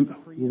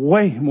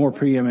way more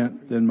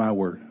preeminent than my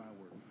Word.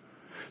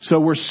 So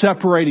we're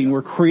separating,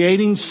 we're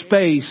creating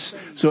space,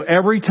 so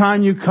every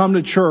time you come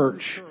to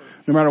church,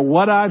 no matter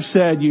what I've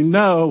said,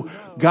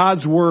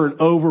 God's Word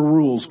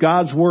overrules.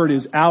 God's Word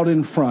is out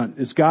in front.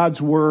 It's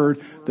God's Word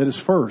that is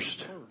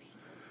first.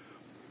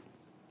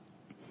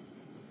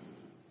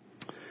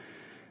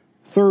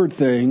 Third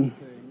thing,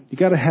 you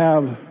got to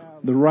have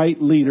the right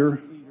leader,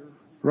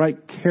 right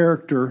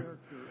character.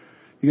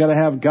 You got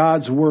to have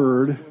God's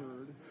Word.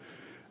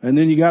 And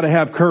then you got to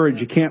have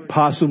courage. You can't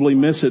possibly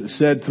miss it. It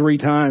said 3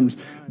 times,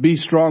 be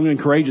strong and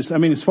courageous. I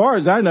mean, as far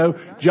as I know,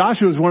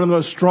 Joshua is one of the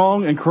most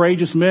strong and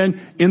courageous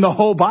men in the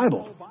whole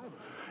Bible.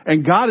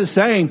 And God is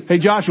saying, hey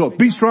Joshua,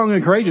 be strong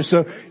and courageous.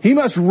 So he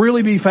must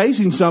really be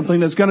facing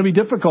something that's going to be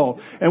difficult.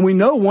 And we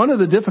know one of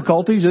the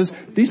difficulties is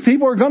these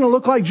people are going to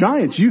look like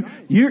giants.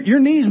 Your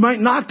knees might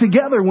knock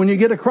together when you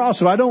get across.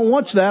 So I don't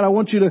want that. I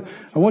want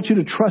you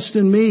to trust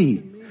in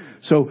me.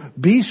 So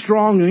be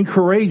strong and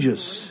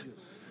courageous.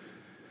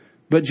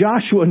 But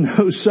Joshua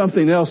knows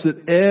something else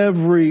that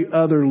every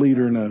other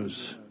leader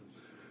knows.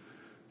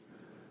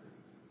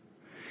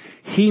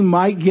 He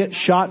might get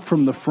shot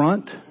from the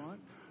front,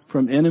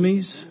 from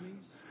enemies,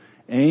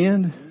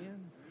 and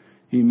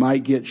he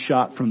might get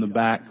shot from the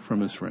back from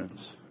his friends.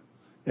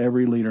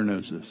 Every leader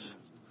knows this.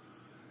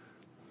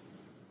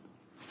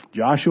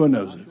 Joshua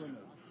knows it.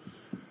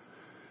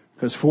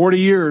 Because 40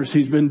 years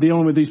he's been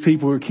dealing with these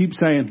people who keep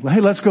saying,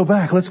 hey, let's go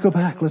back, let's go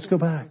back, let's go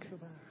back.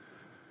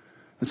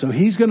 And so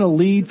he's going to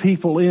lead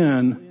people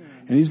in,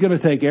 and he's going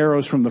to take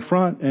arrows from the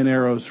front and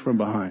arrows from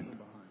behind.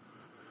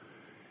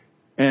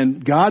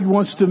 And God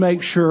wants to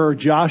make sure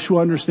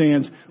Joshua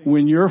understands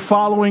when you're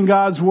following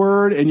God's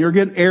Word and you're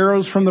getting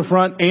arrows from the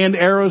front and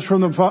arrows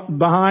from the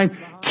behind,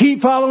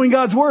 keep following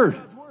God's Word.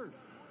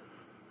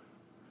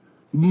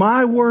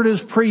 My Word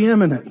is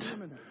preeminent.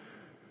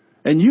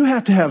 And you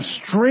have to have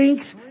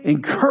strength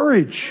and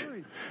courage,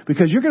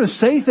 because you're going to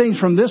say things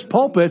from this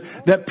pulpit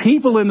that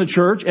people in the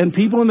church and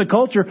people in the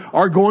culture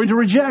are going to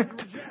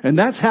reject. And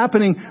that's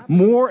happening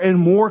more and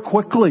more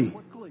quickly.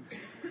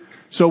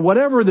 So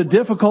whatever the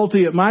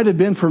difficulty it might have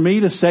been for me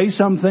to say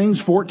some things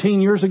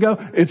 14 years ago,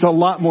 it's a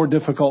lot more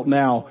difficult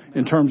now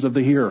in terms of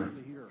the hearer.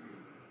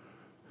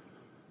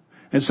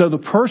 And so the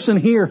person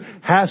here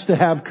has to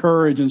have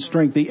courage and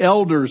strength. The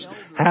elders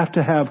have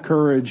to have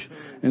courage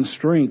and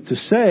strength to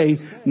say,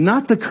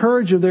 not the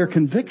courage of their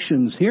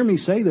convictions. Hear me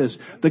say this.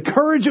 The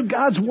courage of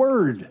God's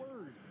Word.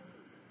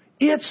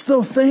 It's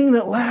the thing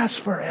that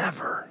lasts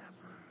forever.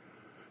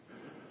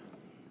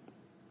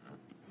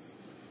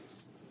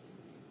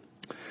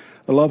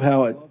 I love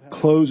how it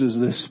closes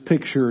this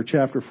picture,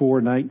 chapter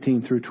 4,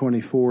 19 through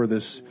 24.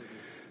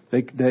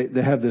 They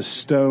have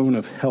this stone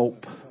of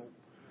help,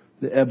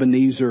 the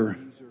Ebenezer.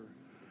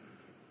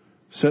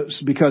 So,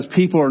 because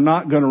people are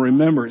not going to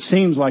remember. It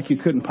seems like you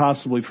couldn't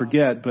possibly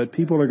forget, but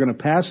people are going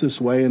to pass this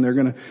way and they're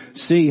going to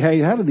see, hey,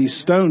 how do these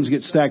stones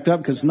get stacked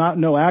up? Because it's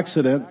no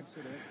accident.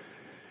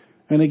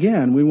 And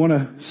again, we want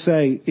to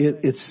say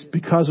it's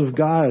because of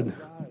God.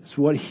 It's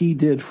what He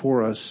did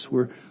for us.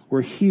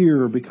 We're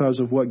here because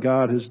of what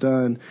God has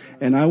done.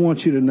 And I want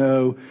you to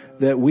know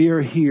that we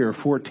are here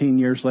 14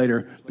 years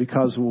later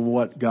because of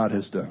what God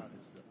has done.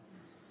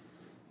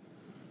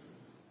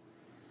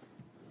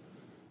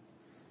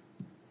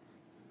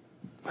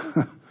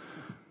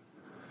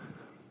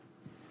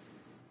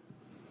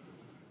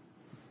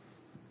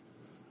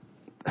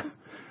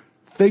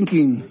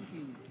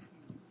 Thinking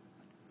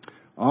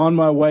on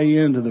my way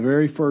into the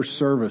very first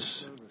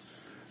service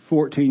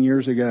 14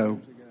 years ago,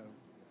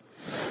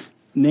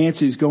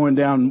 Nancy's going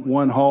down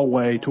one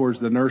hallway towards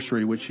the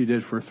nursery, which she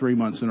did for 3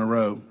 months in a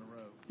row.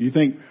 You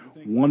think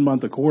 1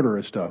 month a quarter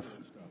is tough.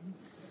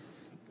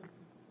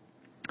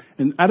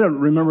 And I don't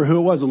remember who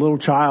it was. A little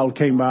child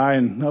came by,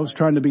 and I was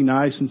trying to be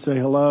nice and say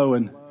hello.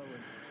 And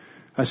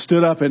I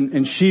stood up,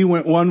 and she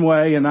went one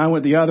way, and I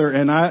went the other.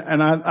 And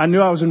I knew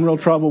I was in real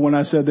trouble when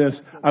I said this.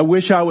 I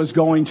wish I was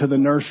going to the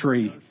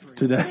nursery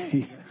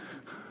today.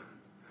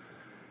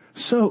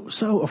 So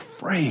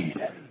afraid.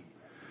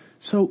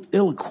 So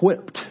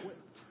ill-equipped.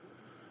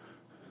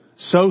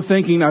 So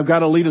thinking I've got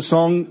to lead a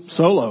song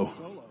solo.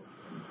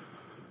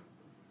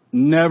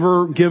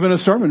 Never given a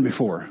sermon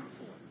before.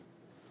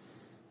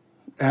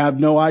 Have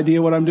no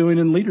idea what I'm doing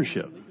in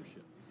leadership.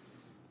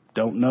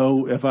 Don't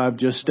know if I've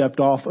just stepped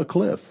off a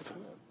cliff.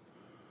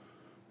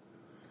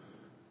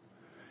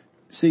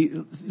 See,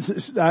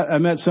 I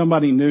met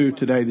somebody new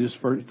today,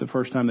 the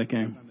first time they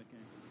came.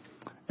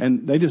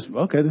 And they just,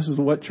 okay, this is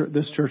what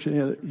this church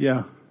is.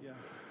 Yeah.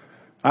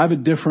 I have a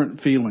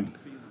different feeling.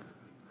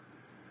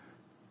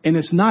 And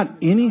it's not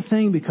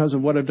anything because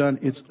of what I've done.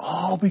 It's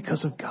all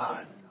because of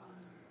God.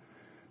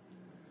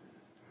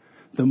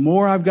 The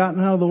more I've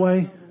gotten out of the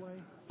way,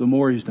 the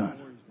more He's done.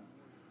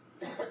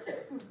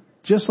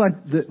 Just like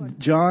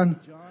John,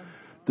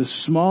 the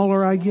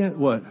smaller I get,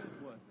 what?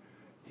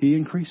 He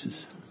increases.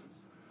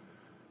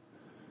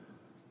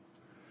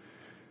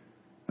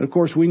 And of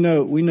course, we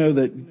know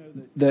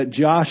that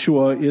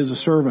Joshua is a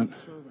servant.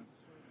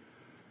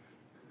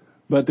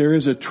 But there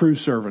is a true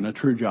servant, a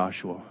true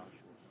Joshua,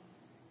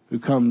 who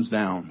comes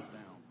down.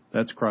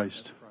 That's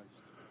Christ.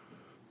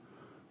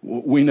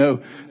 We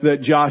know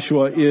that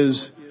Joshua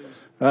is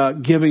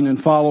giving and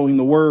following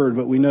the Word,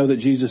 but we know that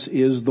Jesus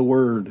is the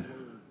Word.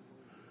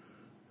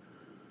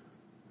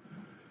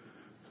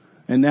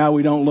 And now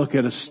we don't look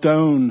at a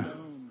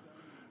stone,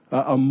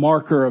 a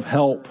marker of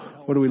help.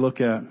 What do we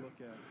look at?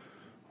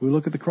 We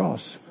look at the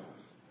cross.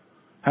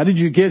 How did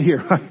you get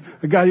here?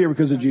 I got here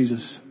because of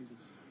Jesus.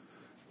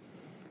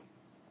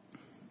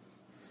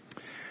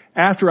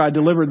 After I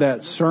delivered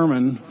that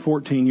sermon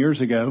 14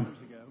 years ago,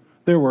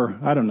 there were,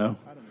 I don't know,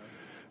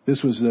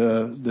 this was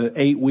the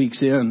 8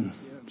 weeks in,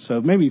 so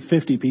maybe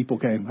 50 people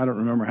came. I don't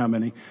remember how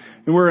many.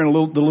 And we're in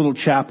the little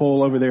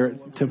chapel over there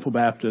at Temple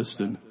Baptist.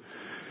 And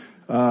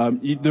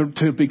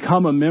to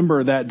become a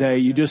member that day,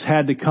 you just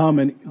had to come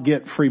and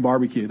get free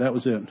barbecue. That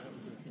was it.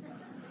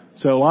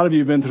 So a lot of you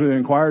have been through the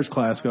Inquirer's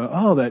class going,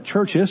 oh, that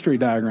church history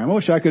diagram. I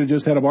wish I could have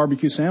just had a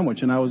barbecue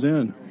sandwich and I was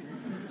in.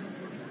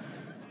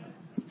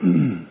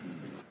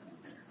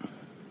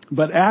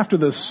 But after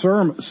the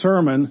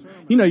sermon,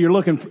 you're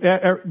looking,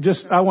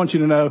 I want you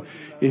to know,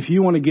 if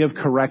you want to give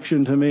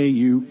correction to me,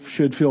 you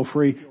should feel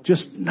free.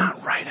 Just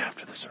not right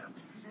after the sermon.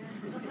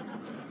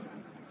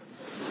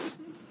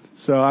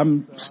 So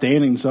I'm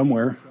standing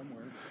somewhere.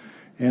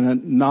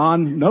 And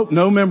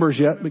no members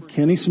yet, but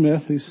Kenny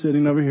Smith, who's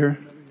sitting over here.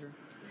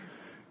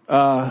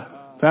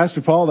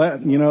 Pastor Paul,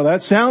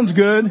 that sounds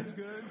good,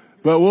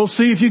 but we'll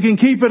see if you can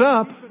keep it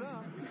up.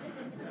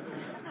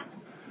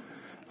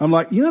 I'm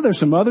like, there's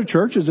some other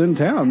churches in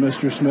town,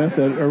 Mr. Smith,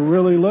 that are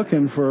really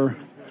looking for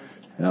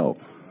help.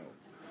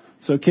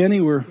 So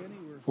Kenny, we're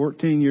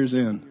 14 years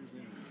in.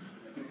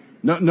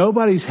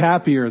 Nobody's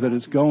happier that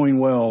it's going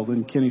well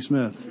than Kenny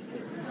Smith.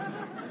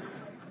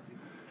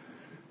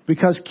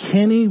 Because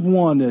Kenny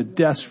wanted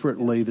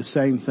desperately the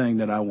same thing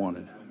that I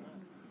wanted.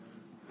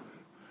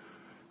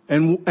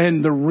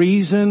 And the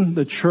reason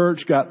the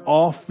church got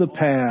off the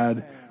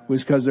pad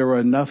was because there were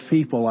enough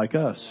people like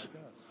us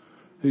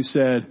who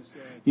said,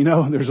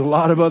 there's a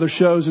lot of other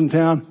shows in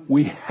town.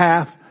 We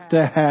have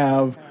to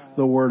have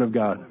the Word of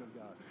God.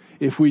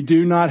 If we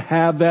do not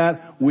have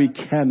that, we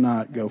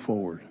cannot go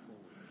forward.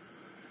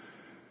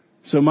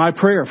 So my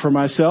prayer for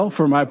myself,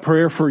 my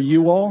prayer for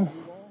you all,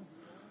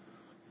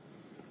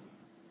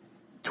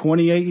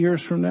 28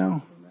 years from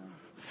now,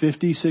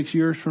 56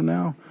 years from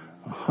now,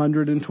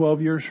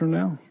 112 years from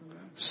now,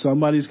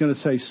 somebody's going to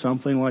say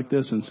something like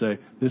this and say,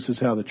 this is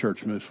how the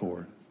church moves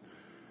forward.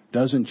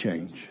 Doesn't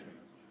change.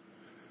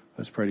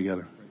 Let's pray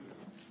together.